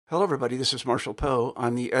Hello, everybody. This is Marshall Poe.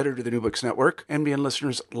 I'm the editor of the New Books Network. NBN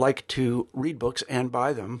listeners like to read books and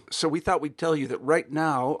buy them. So we thought we'd tell you that right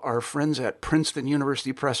now, our friends at Princeton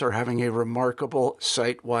University Press are having a remarkable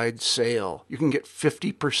site-wide sale. You can get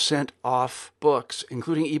 50% off books,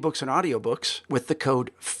 including ebooks and audiobooks, with the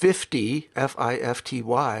code 50,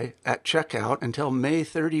 F-I-F-T-Y, at checkout until May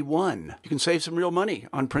 31. You can save some real money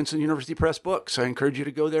on Princeton University Press books. I encourage you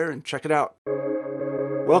to go there and check it out.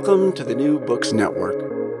 Welcome to the New Books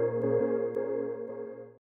Network.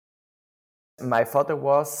 My father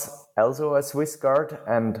was also a Swiss Guard,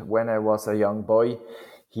 and when I was a young boy,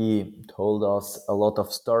 he told us a lot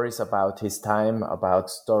of stories about his time,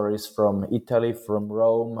 about stories from Italy, from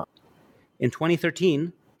Rome. In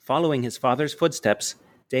 2013, following his father's footsteps,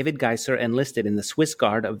 David Geiser enlisted in the Swiss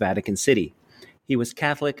Guard of Vatican City. He was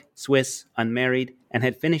Catholic, Swiss, unmarried, and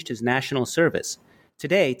had finished his national service.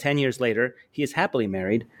 Today, 10 years later, he is happily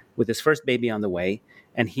married, with his first baby on the way,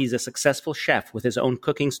 and he's a successful chef with his own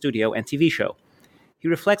cooking studio and TV show. He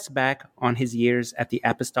reflects back on his years at the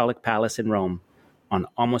Apostolic Palace in Rome on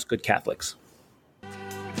Almost Good Catholics.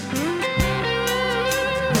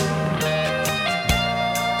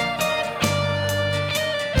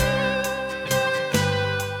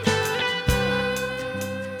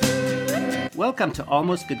 Welcome to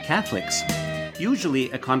Almost Good Catholics.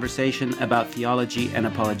 Usually a conversation about theology and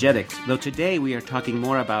apologetics, though today we are talking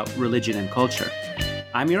more about religion and culture.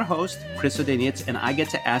 I'm your host, Chris Odenitz, and I get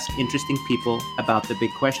to ask interesting people about the big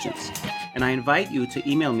questions. And I invite you to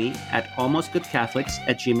email me at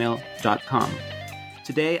almostgoodcatholics@gmail.com.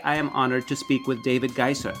 Today I am honored to speak with David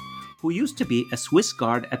Geiser, who used to be a Swiss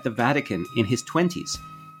Guard at the Vatican in his 20s.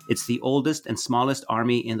 It's the oldest and smallest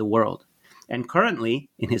army in the world. And currently,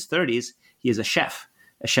 in his 30s, he is a chef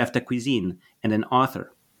de cuisine, and an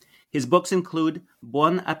author. His books include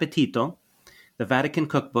Buon Appetito, the Vatican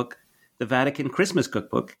Cookbook, the Vatican Christmas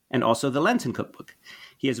Cookbook, and also the Lenten Cookbook.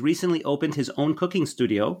 He has recently opened his own cooking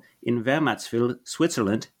studio in Wermatzville,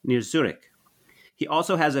 Switzerland, near Zurich. He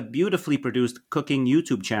also has a beautifully produced cooking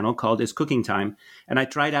YouTube channel called His Cooking Time, and I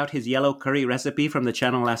tried out his yellow curry recipe from the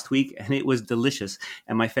channel last week, and it was delicious,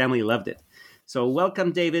 and my family loved it. So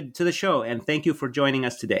welcome, David, to the show, and thank you for joining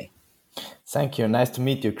us today. Thank you. Nice to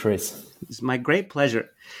meet you, Chris. It's my great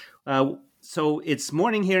pleasure. So it's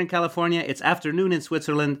morning here in California. It's afternoon in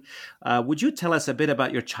Switzerland. Would you tell us a bit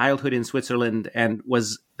about your childhood in Switzerland, and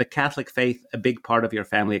was the Catholic faith a big part of your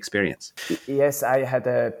family experience? Yes, I had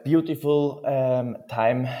a beautiful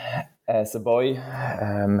time as a boy.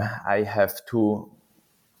 I have two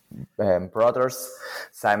brothers,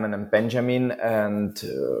 Simon and Benjamin. And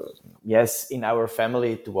yes, in our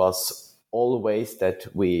family, it was always that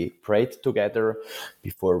we prayed together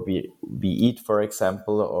before we eat, for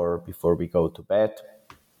example, or before we go to bed.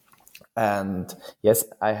 And yes,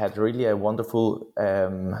 I had really a wonderful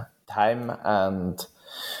time, and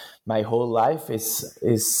my whole life is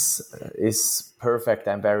perfect.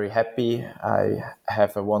 I'm very happy. I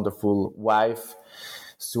have a wonderful wife.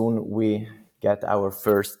 Soon we get our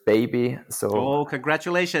first baby. So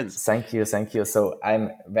congratulations. Thank you. So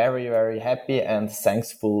I'm very, very happy and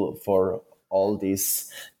thankful for all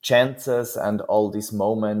these chances and all these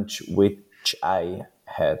moments which I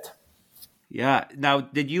had. Yeah. Now,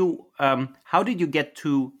 how did you get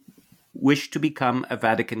to wish to become a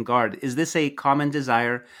Vatican Guard? Is this a common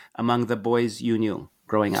desire among the boys you knew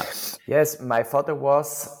growing up? Yes, my father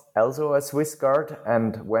was also a Swiss Guard,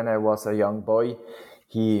 and when I was a young boy,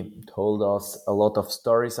 he told us a lot of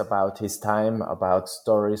stories about his time, about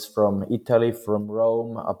stories from Italy, from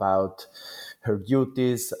Rome, about her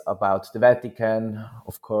duties, about the Vatican,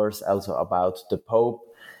 of course, also about the Pope.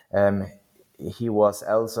 He was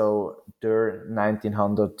also there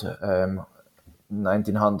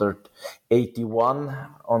 1981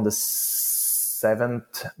 on the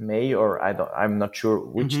 7th May, or I'm not sure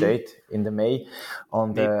which date in the May.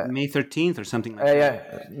 On the May 13th or something like that.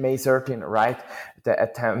 Yeah, May 13th, right. The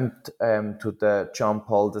attempt to the John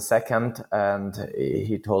Paul II, and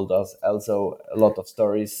he told us also a lot of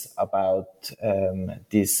stories about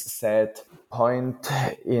this sad point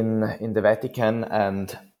in the Vatican.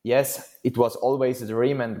 And yes, it was always a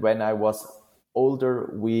dream. And when I was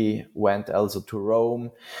older, we went also to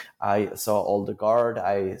Rome. I saw all the guard.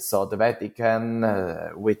 I saw the Vatican.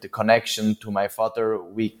 With the connection to my father,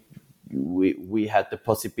 we had the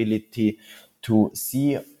possibility to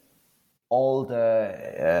see all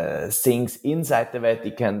the things inside the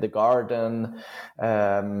Vatican, the garden,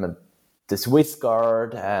 the Swiss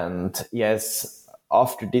Guard. And yes,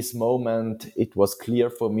 after this moment, it was clear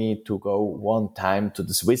for me to go one time to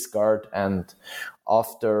the Swiss Guard. And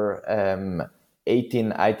after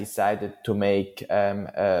 18, I decided to make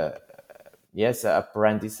a yes,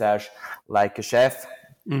 apprentissage like a chef.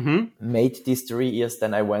 Made these 3 years,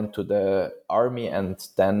 then I went to the army, and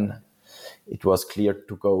then it was clear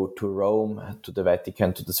to go to Rome, to the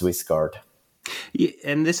Vatican, to the Swiss Guard.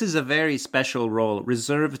 And this is a very special role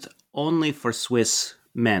reserved only for Swiss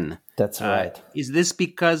men. That's right. Is this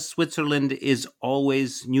because Switzerland is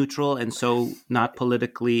always neutral and so not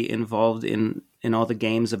politically involved in all the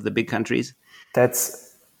games of the big countries?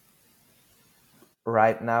 That's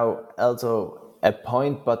right now also a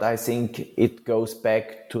point, but I think it goes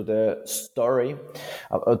back to the story,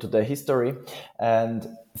 to the history, and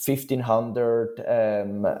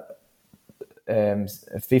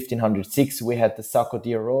 1506 we had the Sacco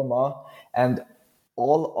di Roma, and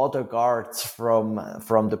all other guards from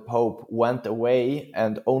the Pope went away,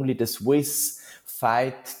 and only the Swiss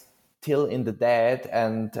fight till in the dead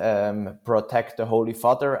and protect the Holy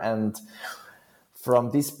Father. And from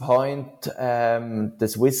this point, the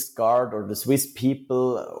Swiss Guard or the Swiss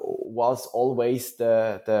people was always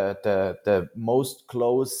the most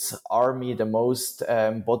close army, the most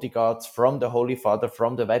bodyguards from the Holy Father,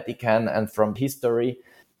 from the Vatican, and from history.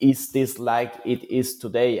 Is this like it is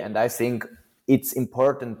today? And I think it's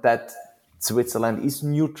important that Switzerland is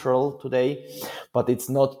neutral today, but it's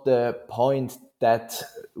not the point that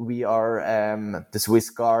we are the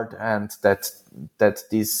Swiss Guard and that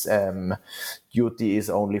this duty is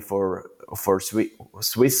only for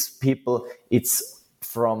Swiss people. It's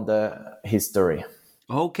from the history.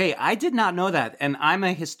 Okay, I did not know that, and I'm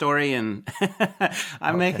a historian.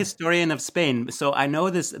 I'm a historian of Spain, so I know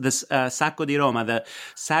this Sacco di Roma, the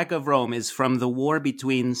sack of Rome, is from the war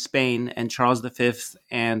between Spain and Charles V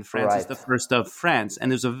and Francis I of France,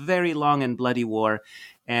 and there's a very long and bloody war,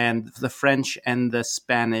 and the French and the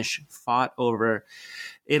Spanish fought over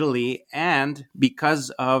Italy, and because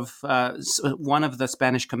of one of the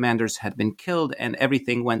Spanish commanders had been killed, and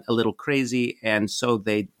everything went a little crazy, and so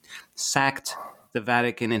they sacked the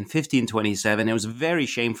Vatican in 1527. It was very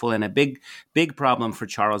shameful and a big problem for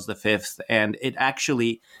Charles V. And it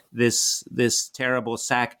actually, this terrible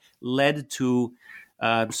sack led to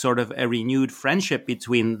sort of a renewed friendship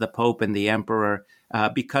between the Pope and the Emperor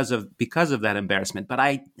because of that embarrassment. But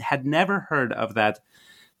I had never heard of that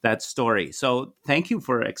story. So thank you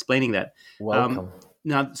for explaining that. Welcome.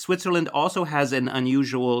 Now, Switzerland also has an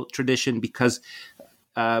unusual tradition because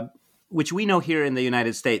which we know here in the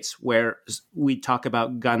United States, where we talk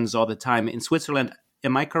about guns all the time. In Switzerland,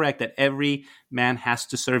 am I correct that every man has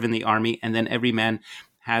to serve in the army, and then every man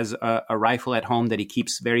has a rifle at home that he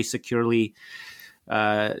keeps very securely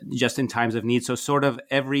just in times of need? So sort of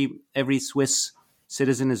every Swiss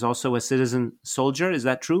citizen is also a citizen soldier. Is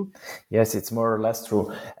that true? Yes, it's more or less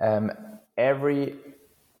true. Every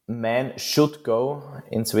man should go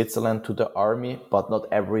in Switzerland to the army, but not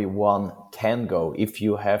everyone can go. If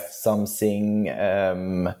you have something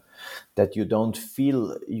that you don't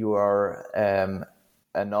feel you are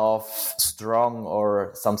enough strong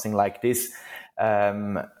or something like this,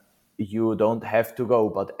 you don't have to go.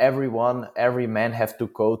 But every man have to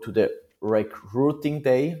go to the recruiting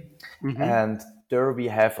day, and there we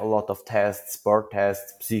have a lot of tests, sport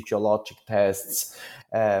tests, psychological tests,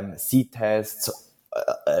 C tests.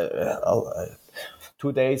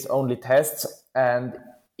 2 days only tests, and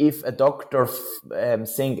if a doctor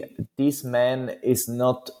think this man is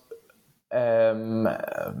not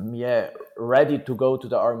ready to go to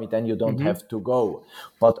the army, then you don't have to go.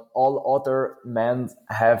 But all other men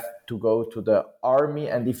have to go to the army,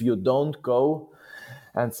 and if you don't go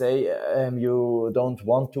and say you don't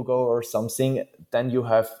want to go or something, then you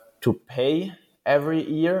have to pay every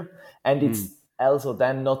year, and it's also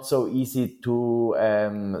then not so easy to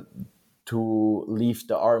leave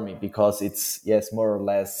the army, because it's more or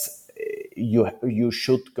less you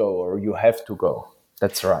should go or you have to go.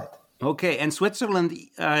 That's right. Okay, and Switzerland,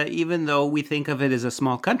 even though we think of it as a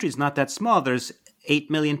small country, it's not that small. There's 8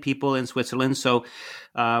 million people in Switzerland, so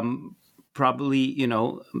probably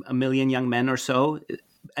 1 million young men or so,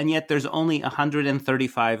 and yet there's only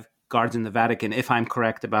 135 guards in the Vatican, if I'm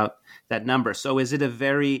correct about that number. So is it a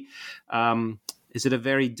very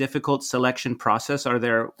difficult selection process? Are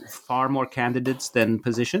there far more candidates than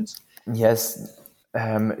positions? Yes,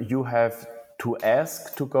 you have to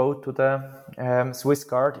ask to go to the Swiss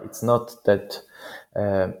Guard. It's not that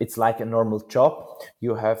it's like a normal job.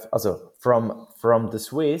 You have also from the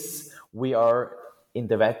Swiss, we are in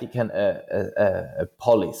the Vatican a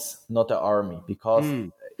police, not an army, because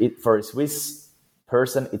for a Swiss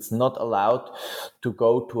person, it's not allowed to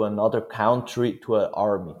go to another country to an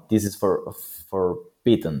army. This is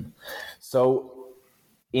forbidden. So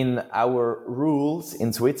in our rules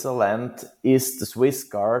in Switzerland, is the Swiss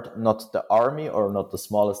Guard not the army or not the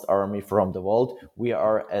smallest army from the world. We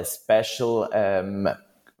are a special,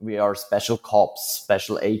 we are special cops,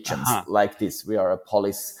 special agents like this. We are a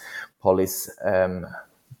police,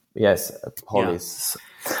 yes, a police.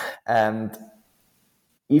 Yeah. And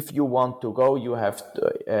if you want to go, you have to,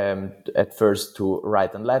 at first to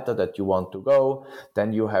write a letter that you want to go.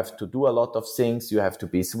 Then you have to do a lot of things. You have to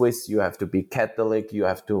be Swiss. You have to be Catholic. You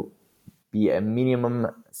have to be a minimum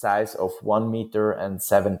size of 1.74 meters.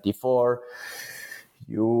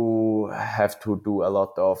 You have to do a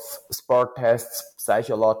lot of sport tests,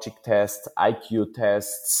 psychological tests, IQ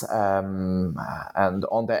tests. And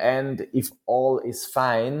on the end, if all is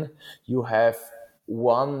fine, you have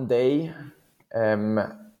 1 day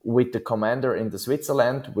with the commander in the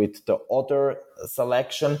Switzerland, with the other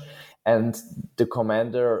selection, and the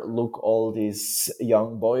commander look all these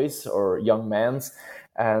young boys or young men,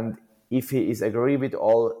 and if he is agree with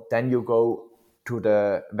all, then you go to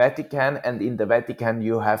the Vatican, and in the Vatican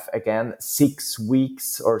you have again 6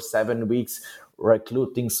 weeks or 7 weeks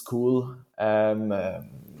recruiting school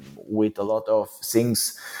with a lot of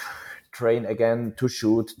things. Train again to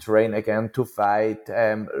shoot, train again to fight,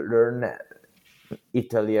 learn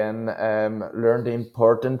Italian, learn the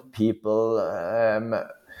important people,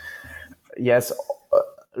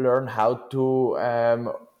 learn how to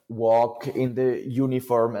walk in the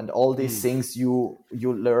uniform, and all these things you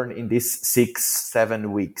learn in these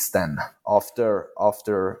 6-7 weeks. Then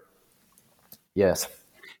after yes.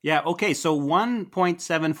 Yeah, okay, so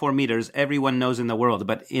 1.74 meters, everyone knows in the world,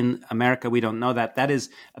 but in America, we don't know that. That is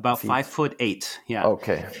about 5'8". Yeah.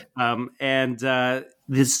 Okay.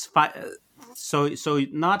 So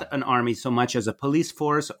not an army so much as a police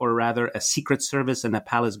force, or rather a secret service and a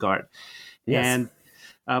palace guard. Yes. And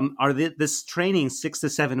are this training 6 to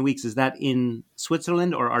 7 weeks, is that in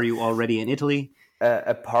Switzerland, or are you already in Italy?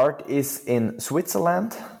 A part is in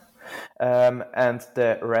Switzerland, and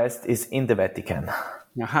the rest is in the Vatican.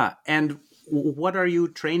 Aha. And what are you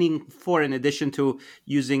training for, in addition to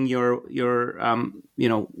using your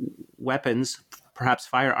weapons, perhaps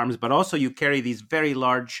firearms, but also you carry these very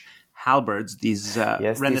large halberds, these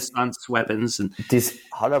Renaissance weapons. And these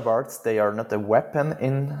halberds, they are not a weapon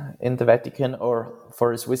in the Vatican or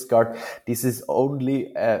for a Swiss Guard. This is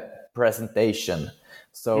only a presentation.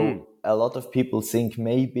 So a lot of people think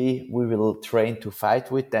maybe we will train to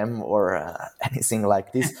fight with them or anything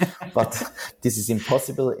like this, but this is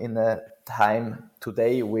impossible in a time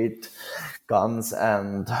today with guns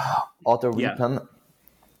and other weapons.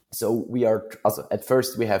 So we are also, at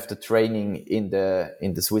first we have the training in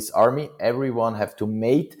the Swiss army. Everyone have to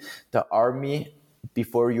meet the army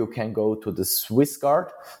before you can go to the Swiss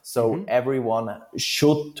Guard. So everyone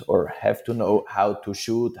should or have to know how to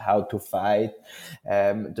shoot, how to fight,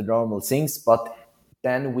 the normal things. But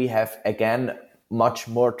then we have again much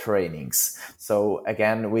more trainings. So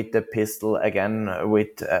again with the pistol, again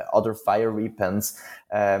with other fire weapons,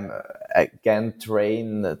 again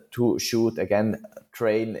train to shoot, again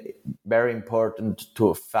train, very important,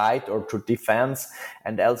 to fight or to defense,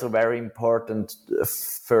 and also very important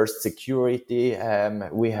first security.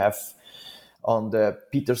 We have on the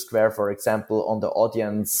Peter Square, for example, on the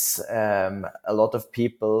audience, a lot of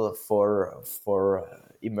people for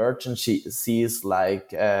emergencies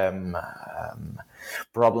like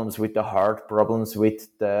problems with the heart, problems with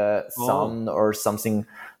the sun or something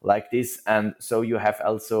like this. And so you have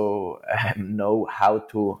also know how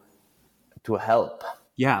to help.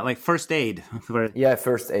 Yeah, like first aid. Yeah,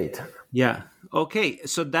 first aid. Yeah. Okay.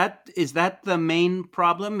 So is that the main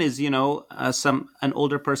problem? Is an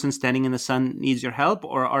older person standing in the sun needs your help,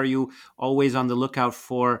 or are you always on the lookout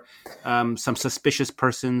for some suspicious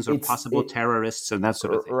persons or possible terrorists and that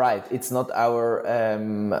sort of thing? Right. It's not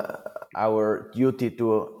our duty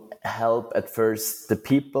to help at first the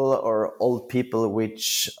people or old people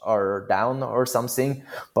which are down or something,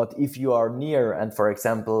 but if you are near and, for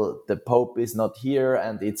example, the Pope is not here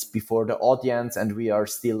and it's before the audience and we are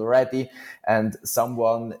still ready and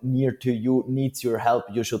someone near to you needs your help,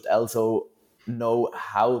 you should also know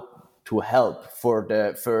how to help for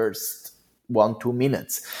the first 1-2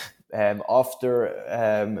 minutes. After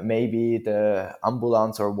maybe the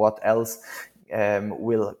ambulance or what else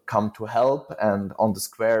will come to help. And on the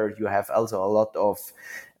square, you have also a lot of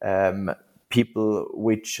people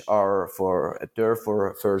which are there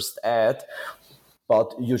for first aid.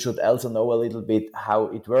 But you should also know a little bit how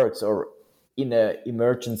it works, or in an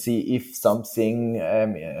emergency, if something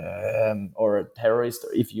or a terrorist,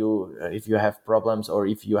 if you have problems or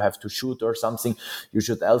if you have to shoot or something, you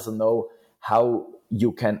should also know how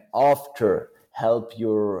you can after help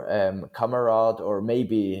your comrade or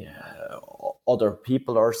maybe other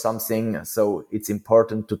people or something. So it's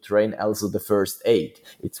important to train also the first aid.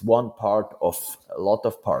 It's one part of a lot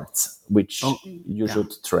of parts which you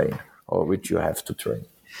should train, or which you have to train.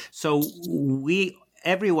 So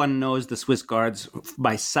everyone knows the Swiss Guards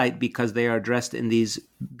by sight because they are dressed in these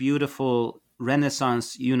beautiful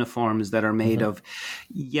Renaissance uniforms that are made of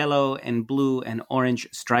yellow and blue and orange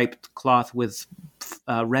striped cloth with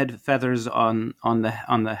red feathers on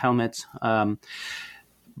the helmets.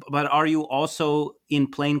 But are you also in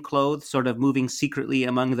plain clothes, sort of moving secretly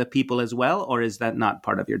among the people as well, or is that not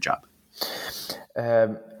part of your job?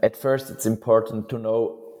 At first, it's important to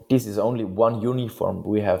know this is only one uniform.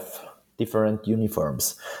 We have different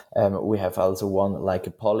uniforms. We have also one like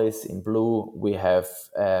a police in blue. We have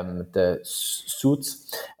the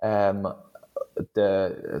suits.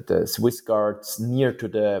 The Swiss Guards near to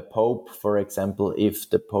the Pope, for example, if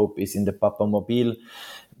the Pope is in the Papamobile,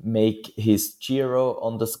 make his Giro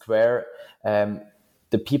on the square.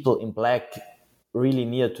 The people in black really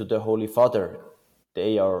near to the Holy Father,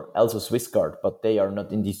 they are also Swiss Guard, but they are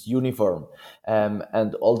not in this uniform.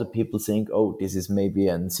 And all the people think, oh, this is maybe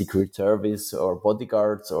a secret service or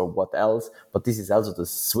bodyguards or what else. But this is also the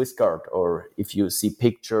Swiss Guard. Or if you see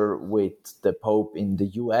picture with the Pope in the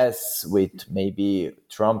US, with maybe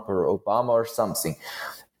Trump or Obama or something,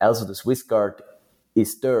 also the Swiss Guard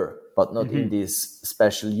is there, but not in these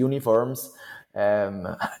special uniforms.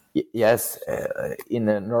 Yes, in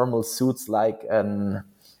a normal suits like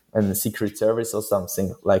and Secret Service or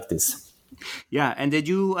something like this. Yeah, and did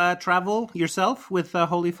you travel yourself with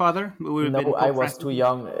Holy Father? No, I was too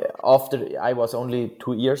young. After I was only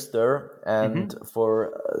 2 years there, and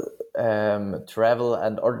for travel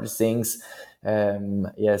and other things,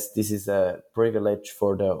 yes, this is a privilege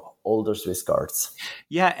for the older Swiss Guards.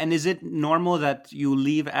 Yeah, and is it normal that you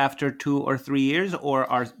leave after 2 or 3 years, or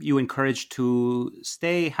are you encouraged to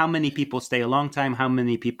stay? How many people stay a long time? How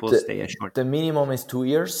many people stay a short time? The minimum is 2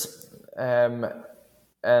 years,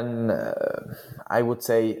 and I would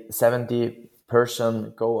say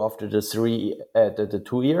 70% go after the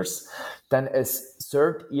 2 years. Then a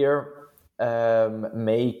third year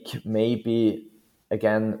make maybe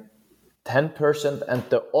again 10%, and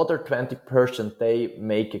the other 20% they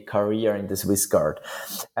make a career in the Swiss Guard.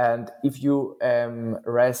 And if you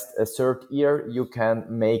rest a third year, you can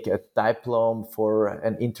make a diploma for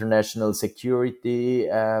an international security,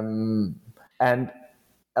 and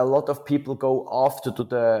a lot of people go after to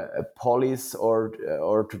the police or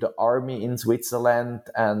to the army in Switzerland,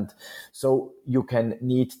 and so you can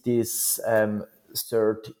need this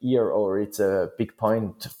third year, or it's a big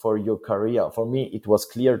point for your career. For me, it was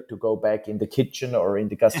clear to go back in the kitchen or in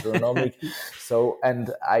the gastronomic. So,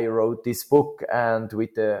 and I wrote this book, and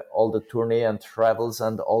with all the tourney and travels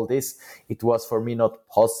and all this, it was for me not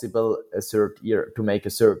possible to make a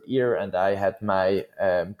third year. And I had my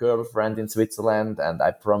girlfriend in Switzerland, and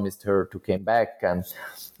I promised her to come back, and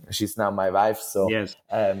she's now my wife. So yes.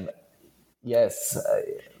 Yes.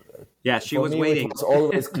 Yeah, she was waiting. It was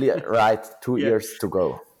always clear, right? 2 years to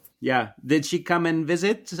go. Yeah. Did she come and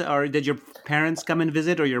visit, or did your parents come and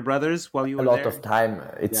visit, or your brothers while you were there? A lot of time.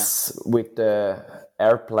 It's with the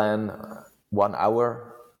airplane 1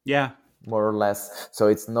 hour. Yeah. More or less. So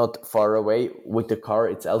it's not far away. With the car,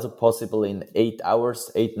 it's also possible in 8 hours,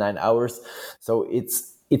 9 hours. So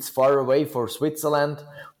it's far away for Switzerland,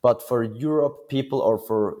 but for Europe people or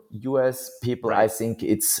for US people, right. I think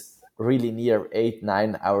it's really near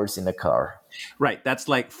 8-9 hours in a car. Right. That's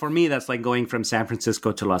like, for me, that's like going from San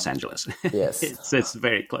Francisco to Los Angeles. Yes. it's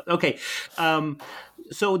very close. Okay.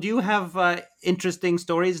 So do you have interesting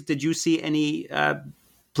stories? Did you see any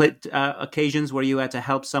occasions where you had to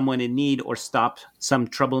help someone in need or stop some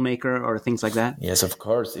troublemaker or things like that? Yes, of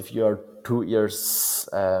course. If you are 2 years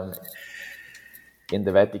in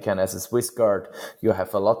the Vatican as a Swiss Guard, you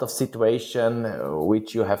have a lot of situation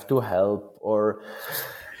which you have to help, or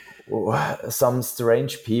some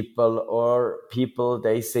strange people, or people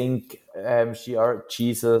they think she are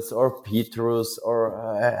Jesus or Petrus, or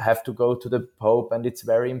have to go to the Pope and it's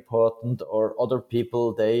very important, or other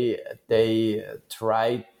people they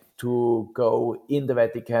try to go in the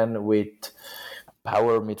Vatican with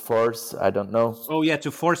power, with force, I don't know. Oh yeah,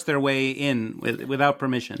 to force their way in without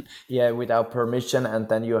permission. Yeah, without permission, and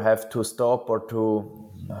then you have to stop, or to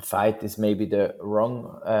fight is maybe the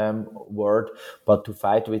wrong word, but to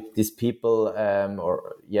fight with these people,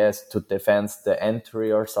 or yes, to defend the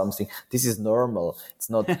entry or something. This is normal. It's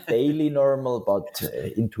not daily normal, but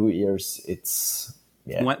in 2 years it's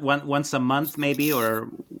once a month maybe, or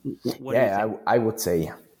what? Yeah, I would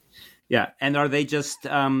say. Yeah, and are they just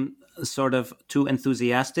sort of too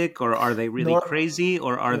enthusiastic, or are they really crazy,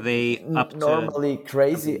 or are they up normally to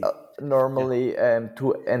crazy, something? normally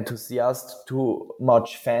too enthusiastic, too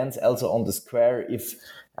much fans also on the square. If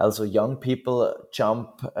also young people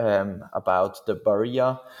jump about the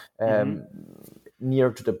barrier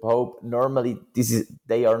near to the Pope, normally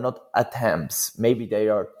they are not attempts. Maybe they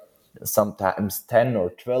are sometimes 10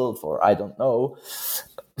 or 12 or I don't know.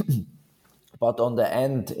 But on the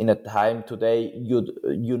end, in a time today,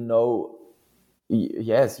 you know,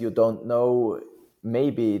 yes, you don't know.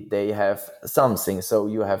 Maybe they have something, so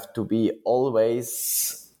you have to be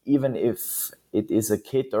always, even if it is a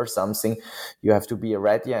kid or something, you have to be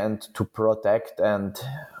ready and to protect. And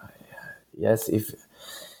yes, if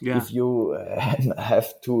you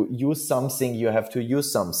have to use something, you have to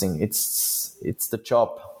use something. It's the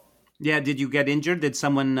job. Yeah, did you get injured? Did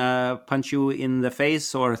someone punch you in the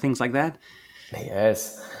face or things like that?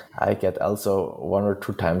 Yes, I get also 1 or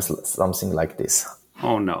 2 times something like this.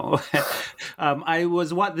 Oh no! I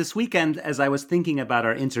was this weekend as I was thinking about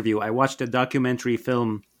our interview. I watched a documentary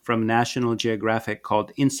film from National Geographic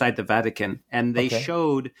called Inside the Vatican, and they Okay.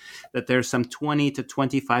 showed that there's some 20 to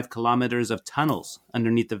 25 kilometers of tunnels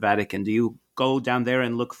underneath the Vatican. Do you go down there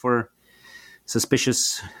and look for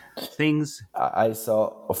suspicious things? I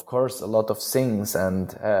saw, of course, a lot of things,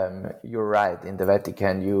 and you're right. In the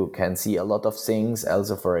Vatican, you can see a lot of things.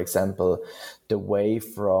 Also, for example, the way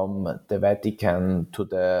from the Vatican to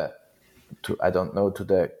the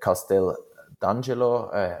Castel d'Angelo,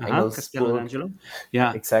 Castello Engelsburg. d'Angelo?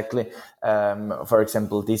 Yeah. Exactly. For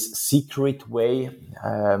example, this secret way,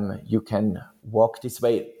 you can walk this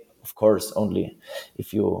way, of course, only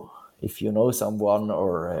if you know someone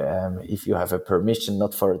or if you have a permission,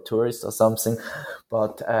 not for a tourist or something.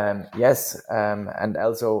 But yes, and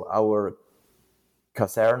also our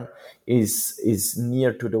caserne is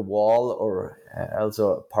near to the wall, or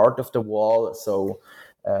also part of the wall, so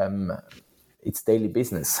it's daily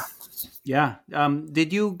business. Yeah.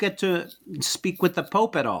 Did you get to speak with the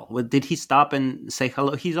Pope at all? Did he stop and say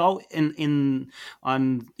hello? He's all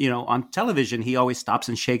on television. He always stops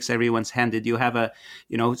and shakes everyone's hand. Did you have a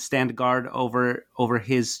stand guard over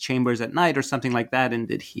his chambers at night or something like that? And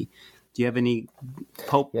do you have any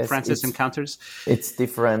Pope Francis encounters? It's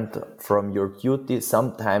different from your duty.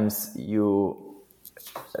 Sometimes you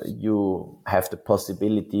have the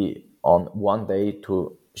possibility on one day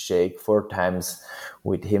to shake 4 times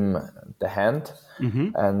with him the hand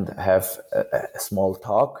and have a small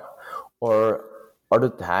talk, or other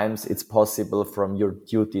times it's possible from your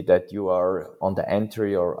duty that you are on the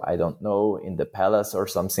entry, or I don't know, in the palace or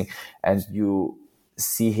something, and you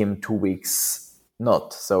see him 2 weeks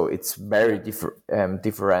not. So it's very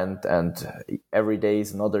different, and every day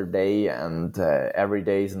is another day, and every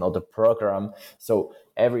day is another program. So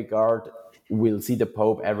every guard will see the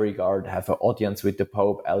Pope, every guard have an audience with the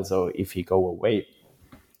Pope. Also, if he go away,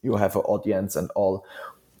 you have an audience and all,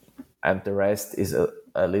 and the rest is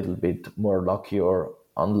a little bit more lucky or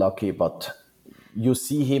unlucky, but you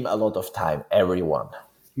see him a lot of time, everyone.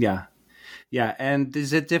 Yeah. Yeah. And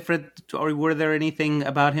is it different, or were there anything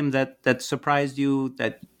about him that surprised you,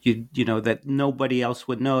 that that nobody else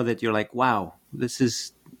would know, that you're like, wow, this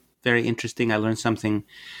is very interesting. I learned something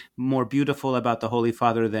more beautiful about the Holy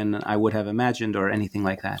Father than I would have imagined, or anything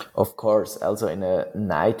like that? Of course, also in a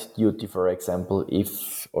night duty, for example,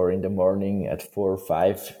 or in the morning at 4 or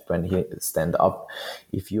 5 when he stand up,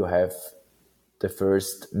 if you have the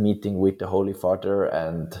first meeting with the Holy Father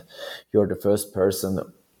and you're the first person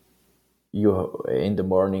in the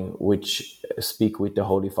morning which speak with the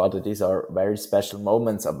Holy Father, these are very special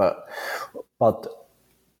moments. But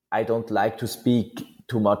I don't like to speak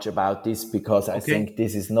too much about this, because I think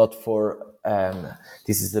this is not for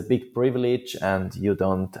this is a big privilege, and you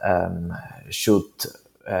don't should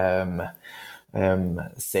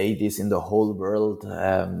say this in the whole world.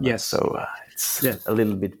 Yes. So it's a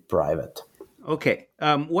little bit private. Okay.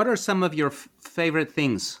 What are some of your favorite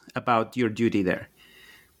things about your duty there?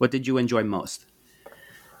 What did you enjoy most?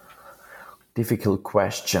 Difficult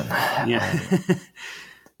question. Yeah.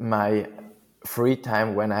 My free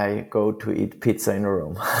time when I go to eat pizza in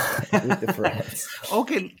Rome with the friends.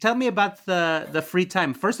 Okay, tell me about the free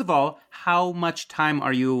time. First of all, how much time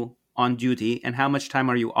are you on duty, and how much time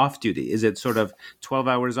are you off duty? Is it sort of 12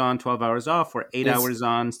 hours on, 12 hours off, or 8 hours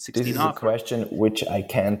on, 16 off? This is a question which I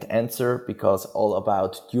can't answer, because all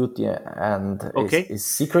about duty and is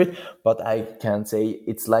secret. But I can say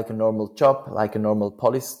it's like a normal job, like a normal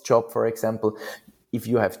police job, for example. If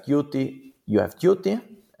you have duty, you have duty,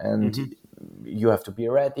 and you have to be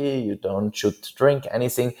ready. You should drink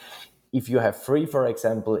anything. if you have free, for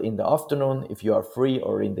example, in the afternoon, if you are free,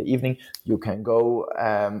 or in the evening, you can go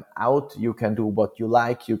out, you can do what you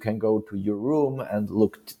like, you can go to your room and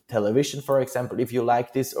look television, for example, if you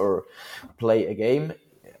like this, or play a game.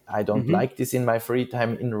 I don't like this in my free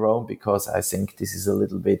time in Rome, because I think this is a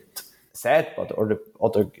little bit sad, but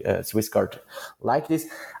other Swiss Guard like this.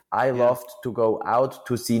 I loved to go out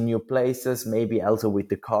to see new places, maybe also with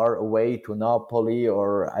the car away to Napoli,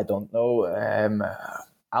 or I don't know,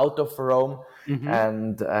 out of Rome.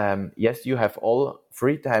 And yes, you have all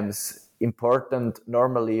free times important.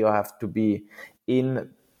 Normally you have to be in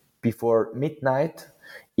before midnight.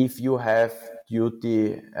 If you have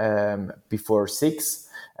duty before 6,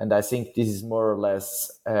 and I think this is more or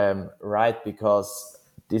less right, because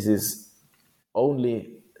this is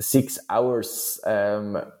only 6 hours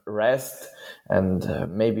rest and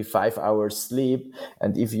maybe 5 hours sleep.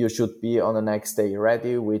 And if you should be on the next day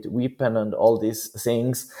ready with weapon and all these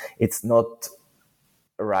things, it's not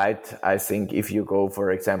right. I think if you go,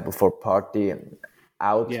 for example, for party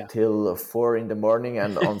out till 4 in the morning,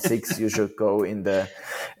 and on 6 you should go in the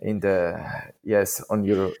yes, on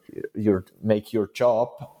your make your job.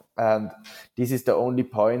 And this is the only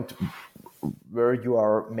point where you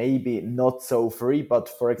are maybe not so free. But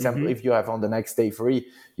for example, if you have on the next day free,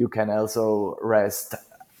 you can also rest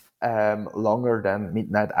longer than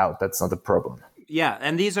midnight out. That's not a problem. Yeah,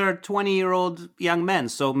 and these are 20-year-old young men,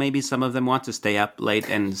 so maybe some of them want to stay up late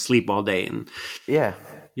and sleep all day. And yeah.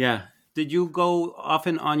 Did you go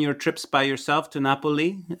often on your trips by yourself to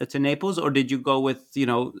Napoli, to Naples, or did you go with,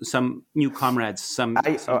 some new comrades?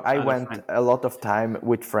 I went friends? A lot of time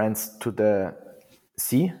with friends to the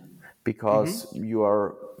sea, because you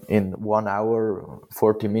are in 1 hour,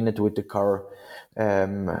 40 minutes with the car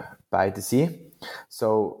by the sea.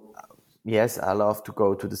 So yes, I love to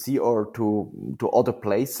go to the sea or to other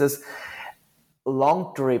places.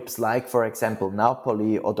 Long trips, like for example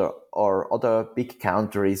Napoli or other big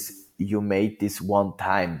countries, you made this one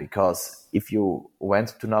time, because if you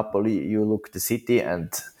went to Napoli, you look the city,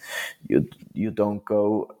 and you don't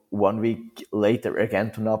go 1 week later again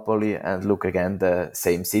to Napoli and look again the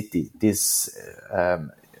same city. This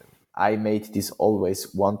I made this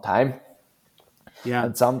always one time. Yeah.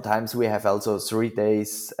 And sometimes we have also 3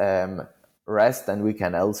 days rest, and we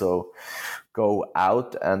can also go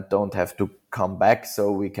out and don't have to come back.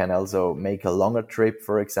 So we can also make a longer trip,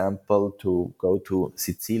 for example, to go to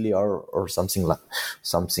Sicily or something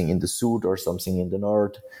in the south or something in the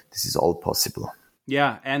north. This is all possible.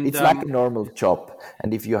 Yeah, and it's like a normal job.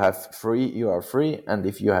 And if you have free, you are free. And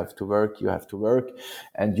if you have to work, you have to work.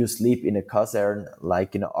 And you sleep in a caserne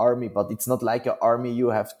like in an army, but it's not like an army. You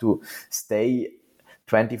have to stay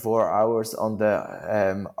 24 hours on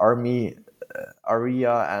the army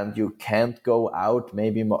area, and you can't go out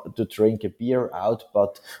maybe to drink a beer out,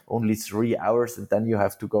 but only 3 hours, and then you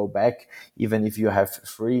have to go back. Even if you have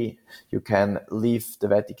free, you can leave the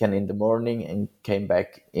Vatican in the morning and came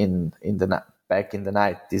back in the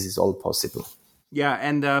night. This is all possible. Yeah,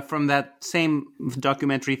 and from that same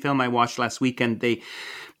documentary film I watched last weekend, they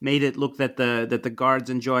made it look that the guards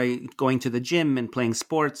enjoy going to the gym and playing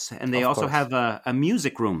sports, and they also have a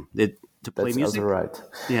music room to play music. That's also right.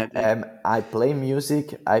 Yeah, I play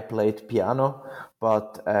music. I played piano,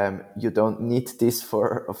 but you don't need this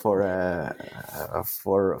for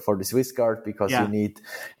the Swiss Guard, because you need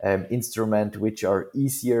instruments which are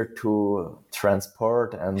easier to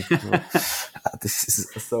transport, and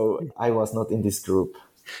so I was not in this group.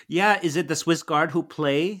 Yeah, is it the Swiss Guard who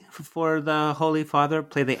play for the Holy Father,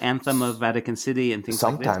 play the anthem of Vatican City and things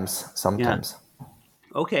like that? Sometimes. Yeah.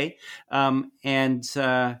 Okay.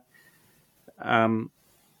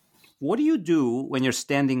 What do you do when you're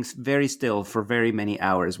standing very still for very many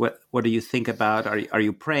hours? What do you think about? Are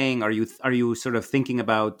you praying? Are you sort of thinking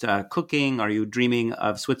about cooking? Are you dreaming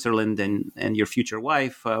of Switzerland and your future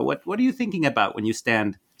wife? What are you thinking about when you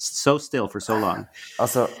stand so still for so long?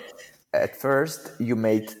 Also, at first, you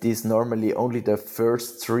made this normally only the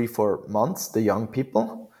first 3-4 months, the young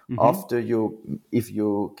people. After if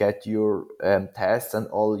you get your tests and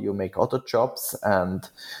all, you make other jobs. And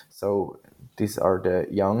so these are the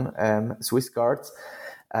young Swiss Guards.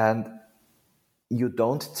 And you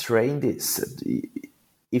don't train this.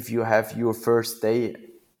 If you have your first day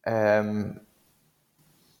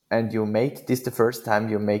and you make this the first time,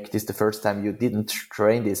 you didn't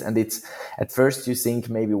train this. And it's at first you think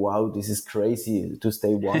maybe, wow, this is crazy to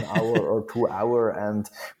stay 1 hour or 2 hours and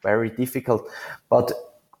very difficult. But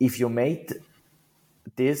if you made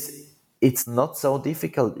this, it's not so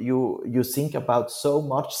difficult. You think about so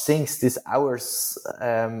much things, these hours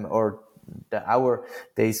or the hour,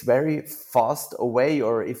 there is very fast away,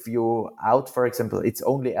 or if you out, for example, it's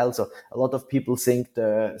only also a lot of people think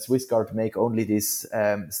the Swiss Guard make only this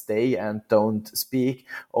stay and don't speak.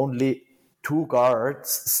 Only 2 guards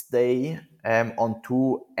stay on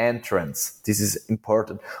 2 entrance. This is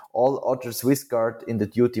important. All other Swiss Guard in the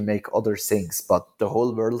duty make other things, but the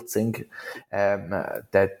whole world think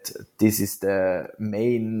that this is the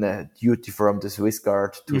main duty from the Swiss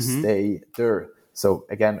Guard to stay there. So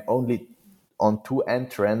again, only on 2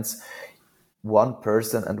 entrance, 1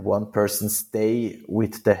 person and 1 person stay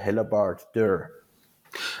with the hellebarde there.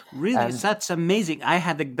 Really, that's amazing.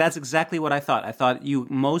 That's exactly what I thought. I thought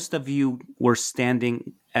most of you were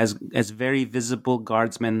standing as very visible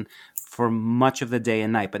guardsmen for much of the day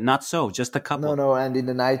and night, but not so. Just a couple. No, and in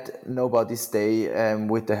the night nobody stay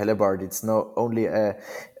with the hellebarde. It's not only a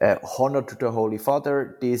honor to the Holy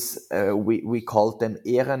Father. This we call them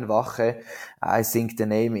Ehrenwache. I think the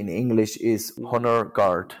name in English is honor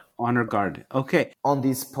guard. Honor guard. Okay. On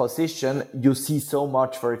this position, you see so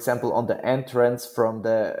much, for example, on the entrance from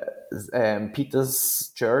the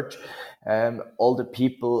Peter's Church, all the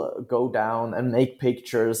people go down and make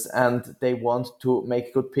pictures, and they want to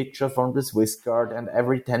make good picture from the Swiss Guard, and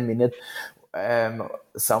every 10 minutes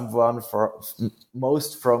someone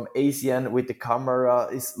most from Asian with the camera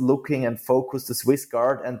is looking and focus the Swiss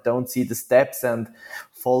Guard and don't see the steps and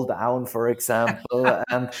fall down, for example.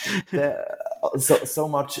 And so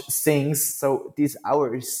much things. So this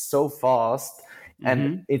hour is so fast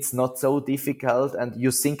and it's not so difficult, and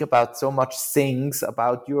you think about so much things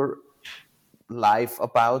about your life,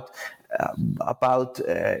 about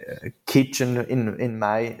kitchen in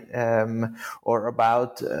my or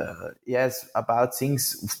about about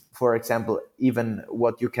things, for example, even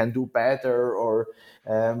what you can do better, or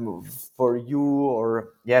for you, or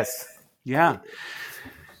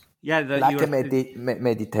like a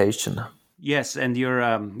meditation. Yes, and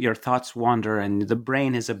your thoughts wander, and the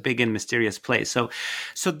brain is a big and mysterious place. So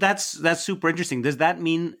that's super interesting. Does that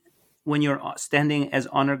mean when you're standing as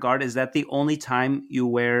honor guard, is that the only time you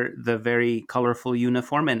wear the very colorful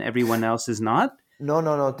uniform and everyone else is not?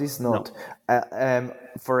 No, this is not. No.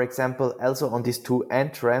 For example, also on these 2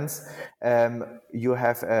 entrance, you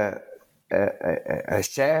have a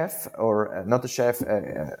chef, or not a chef,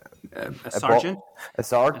 a sergeant? A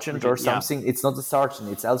sergeant or something. Yeah. It's not a sergeant,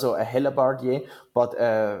 it's also a hellebardier, but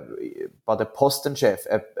a Postenchef,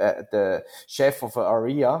 the chef of an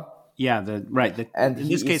area. Yeah, in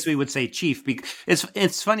this case, we would say chief.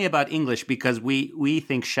 It's funny about English because we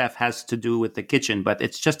think chef has to do with the kitchen, but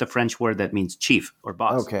it's just a French word that means chief or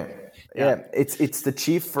boss. Okay, yeah. It's the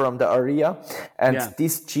chief from the area, and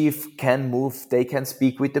this chief can move. They can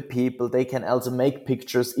speak with the people. They can also make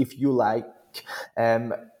pictures if you like.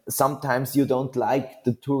 Sometimes you don't like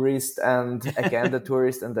the tourist, and again the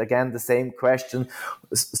tourist, and again the same question.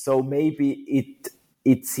 So maybe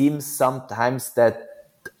it seems sometimes that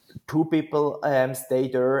 2 people stay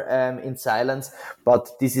there in silence,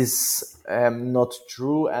 but this is not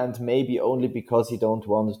true, and maybe only because he don't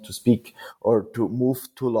want to speak or to move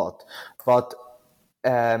too lot. But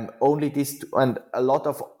only this, and a lot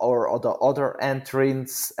of our other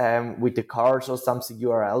entrants with the cars or something,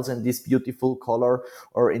 you are also in this beautiful color,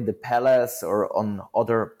 or in the palace, or on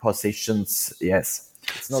other positions. Yes,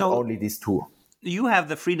 it's not only these 2. You have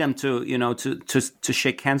the freedom to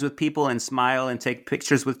shake hands with people and smile and take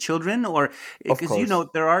pictures with children, or because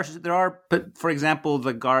there are, for example,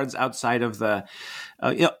 the guards outside of the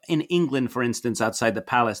in England, for instance, outside the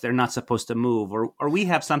palace, they're not supposed to move, or we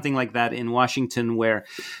have something like that in Washington, where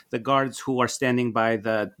the guards who are standing by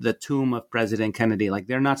the tomb of President Kennedy, like,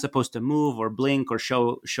 they're not supposed to move or blink or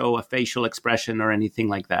show a facial expression or anything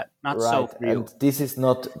like that. Not right. So for you. And this is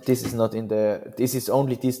not in the. This is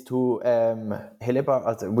only these 2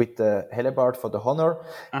 hellebarde with the hellebarde for the honor,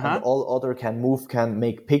 and all other can move, can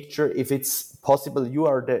make picture if it's possible. You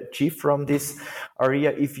are the chief from this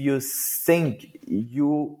area. If you think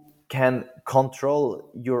you can control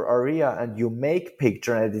your area and you make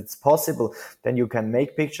picture and it's possible, then you can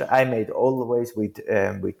make picture. I made always with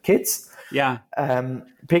kids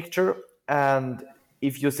picture, and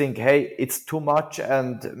if you think, hey, it's too much,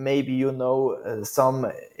 and maybe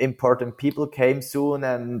some important people came soon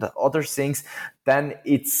and other things, then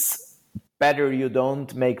it's better you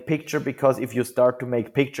don't make picture, because if you start to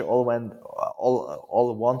make picture,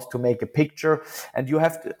 all want to make a picture, and you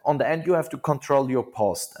have to, on the end, you have to control your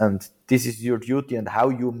post, and this is your duty, and how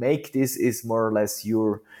you make this is more or less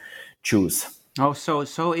your choose. Oh,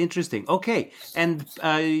 so interesting. Okay, and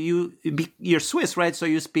you're Swiss, right? So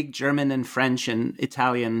you speak German and French and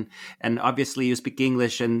Italian, and obviously you speak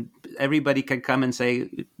English. And everybody can come and say,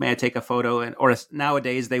 "May I take a photo?" And or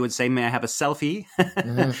nowadays they would say, "May I have a selfie?"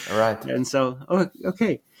 Right. And so,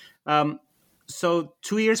 okay. So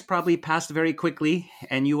 2 years probably passed very quickly,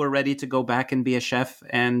 and you were ready to go back and be a chef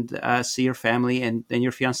and see your family and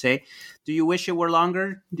your fiance. Do you wish it were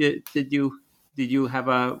longer? Did you have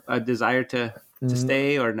a desire to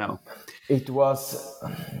stay or no? It was,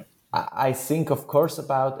 I think, of course,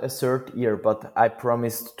 about a third year, but I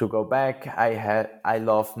promised to go back. I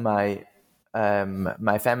love my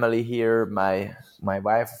family here, my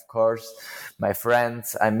wife, of course, my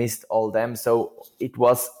friends. I missed all them, so it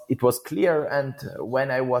was clear. And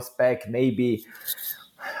when I was back, maybe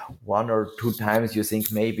 1 or 2 times, you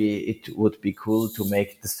think maybe it would be cool to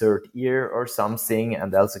make the third year or something,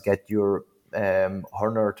 and also get your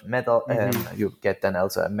honored medal. You get then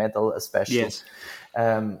also a medal, a special. Yes.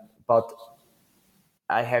 But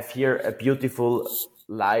I have here a beautiful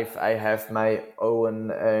life. I have my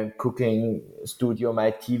own cooking studio,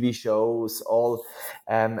 my TV shows, all,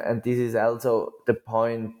 and this is also the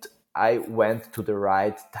point. I went to the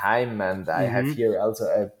right time, and I have here also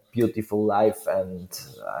a beautiful life, and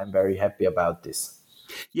I'm very happy about this.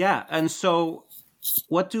 Yeah, and so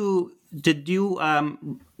did you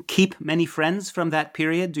keep many friends from that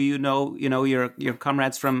period? Do you know your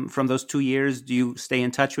comrades from those 2 years? Do you stay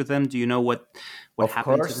in touch with them? Do you know what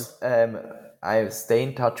happened to them? Of course, I stay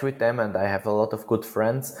in touch with them, and I have a lot of good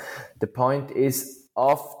friends. The point is,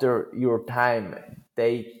 after your time,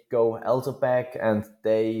 they go also back, and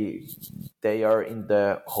they are in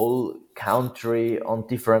the whole country on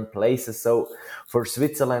different places. So for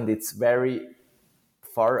Switzerland, it's very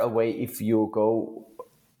far away if you go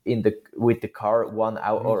with the car 1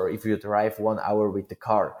 hour, or if you drive 1 hour with the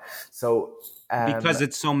car. So because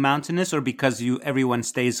it's so mountainous, or because everyone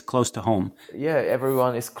stays close to home? Yeah,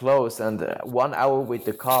 everyone is close, and 1 hour with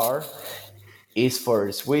the car is for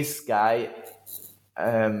a Swiss guy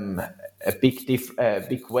a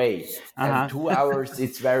big way. And 2 hours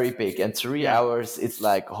it's very big, and 3 hours it's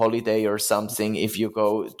like holiday or something if you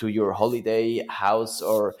go to your holiday house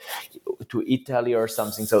or to Italy or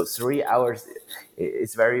something. So 3 hours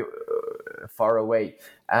is very far away,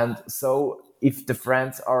 and so if the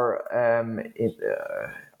friends are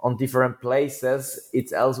on different places,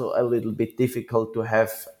 it's also a little bit difficult to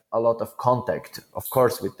have a lot of contact, of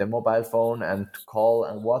course, with the mobile phone and call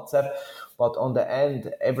and WhatsApp. But on the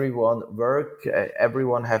end, everyone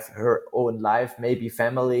everyone have her own life, maybe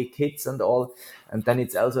family, kids and all. And then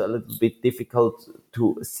it's also a little bit difficult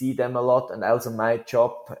to see them a lot. And also my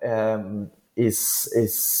job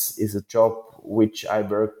is a job which I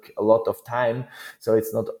work a lot of time. So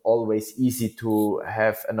it's not always easy to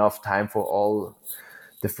have enough time for all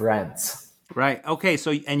the friends. Right. Okay.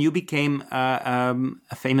 So, and you became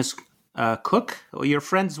a famous cook. Your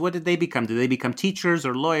friends, what did they become? Did they become teachers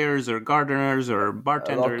or lawyers or gardeners or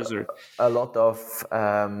bartenders? A lot of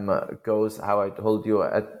goes, how I told you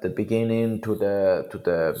at the beginning, to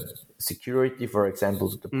the security, for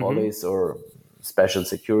example, to the police or special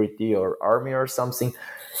security or army or something.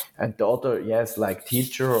 And the other, yes, like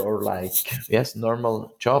teacher or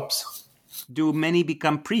normal jobs. Do many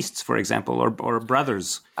become priests, for example, or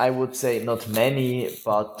brothers? I would say not many,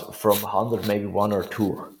 but from 100, maybe 1 or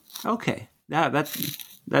 2. Okay, yeah,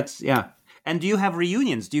 that's yeah. And do you have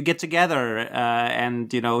reunions? Do you get together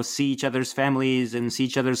and see each other's families and see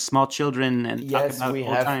each other's small children and talk about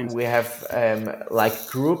old times? We have like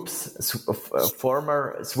groups,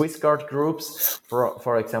 former Swiss Guard groups,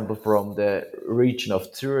 for example, from the region of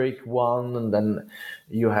Zurich one, and then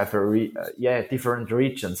you have different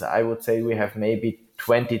regions. I would say we have maybe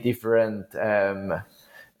 20 different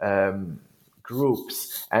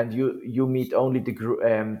groups, and you meet only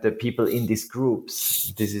the people in these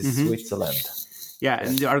groups. This is Switzerland. Yeah,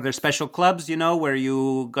 and are there special clubs, where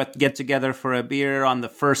you get together for a beer on the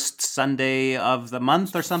first Sunday of the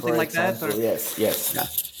month or something like that? Or? Yes. Yeah.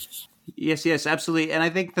 Yes, absolutely. And I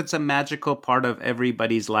think that's a magical part of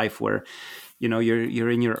everybody's life where,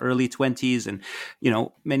 you're in your early 20s, and,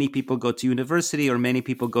 many people go to university, or many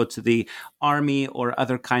people go to the army or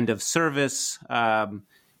other kind of service.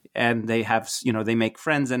 And they have, they make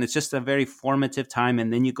friends, and it's just a very formative time.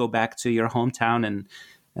 And then you go back to your hometown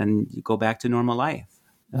and you go back to normal life.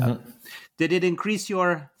 Did it increase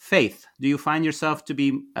your faith? Do you find yourself to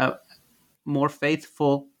be a more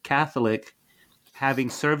faithful Catholic having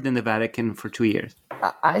served in the Vatican for 2 years?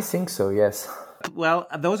 I think so, yes. Well,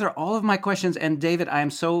 those are all of my questions. And David, I am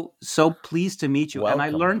so pleased to meet you. Welcome.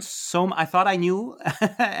 And I learned I thought I knew,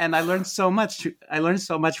 and I learned so much. I learned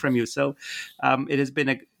so much from you. So it has been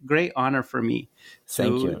a great honor for me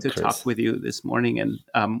to talk with you this morning and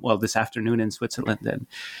this afternoon in Switzerland. And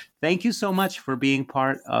thank you so much for being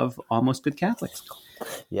part of Almost Good Catholics.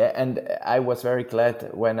 Yeah, and I was very glad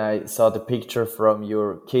when I saw the picture from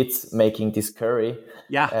your kids making this curry.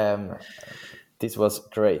 Yeah. This was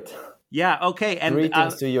great. Yeah. Okay. And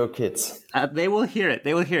greetings to your kids. They will hear it.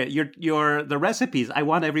 They will hear it. The recipes. I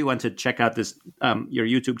want everyone to check out this your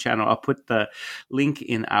YouTube channel. I'll put the link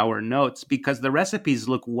in our notes because the recipes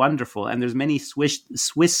look wonderful, and there's many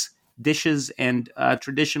Swiss dishes and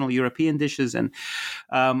traditional European dishes. And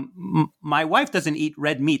my wife doesn't eat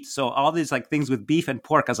red meat, so all these like things with beef and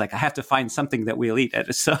pork, I was like, I have to find something that we'll eat.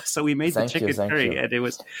 And so we made the chicken curry, and it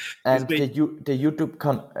was. And the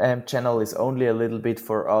YouTube channel is only a little bit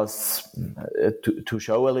for us to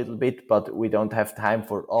show a little bit, but we don't have time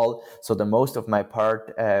for all. So the most of my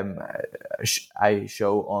part I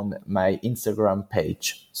show on my Instagram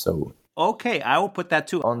page. So. Okay, I will put that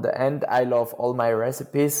too. On the end, I love all my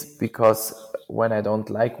recipes because when I don't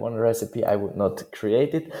like one recipe, I would not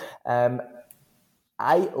create it.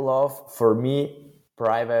 I love, for me,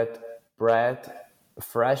 private bread,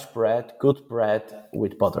 fresh bread, good bread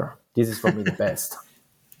with butter. This is for me the best.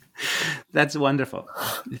 That's wonderful.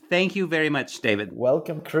 Thank you very much, David.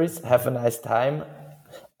 Welcome, Chris. Have a nice time.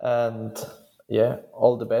 And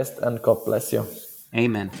all the best and God bless you.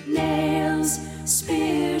 Amen. Nails,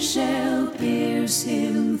 spear shall pierce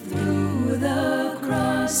him through the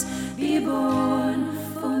cross. Be born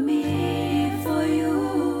for me, for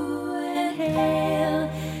you. And hail,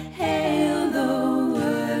 hail the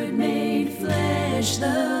Word made flesh,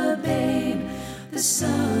 the babe, the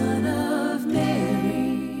Son of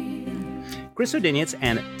Mary. Chris Odiniec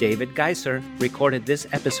and David Geiser recorded this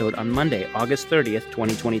episode on Monday, August 30th,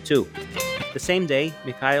 2022. The same day,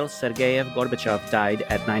 Mikhail Sergeyev Gorbachev died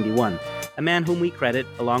at 91, a man whom we credit,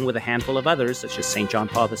 along with a handful of others, such as St. John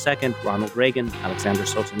Paul II, Ronald Reagan, Alexander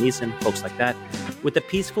Solzhenitsyn, folks like that, with the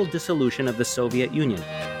peaceful dissolution of the Soviet Union.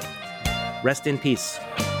 Rest in peace.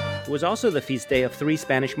 It was also the feast day of 3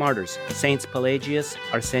 Spanish martyrs, Saints Pelagius,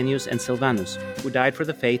 Arsenius, and Silvanus, who died for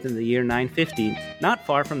the faith in the year 950, not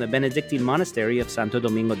far from the Benedictine monastery of Santo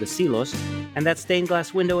Domingo de Silos, and that stained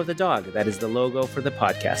glass window of the dog that is the logo for the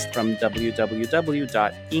podcast from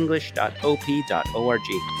www.english.op.org.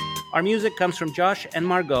 Our music comes from Josh and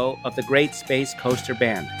Margot of the Great Space Coaster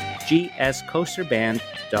Band,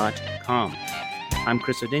 gscoasterband.com. I'm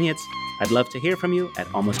Chris Odiniec. I'd love to hear from you at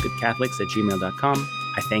almostgoodcatholics@gmail.com.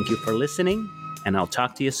 I thank you for listening, and I'll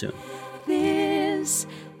talk to you soon. This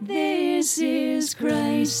is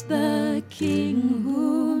Christ the King,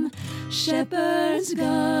 whom shepherds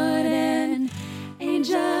guard and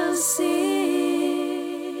angels sing.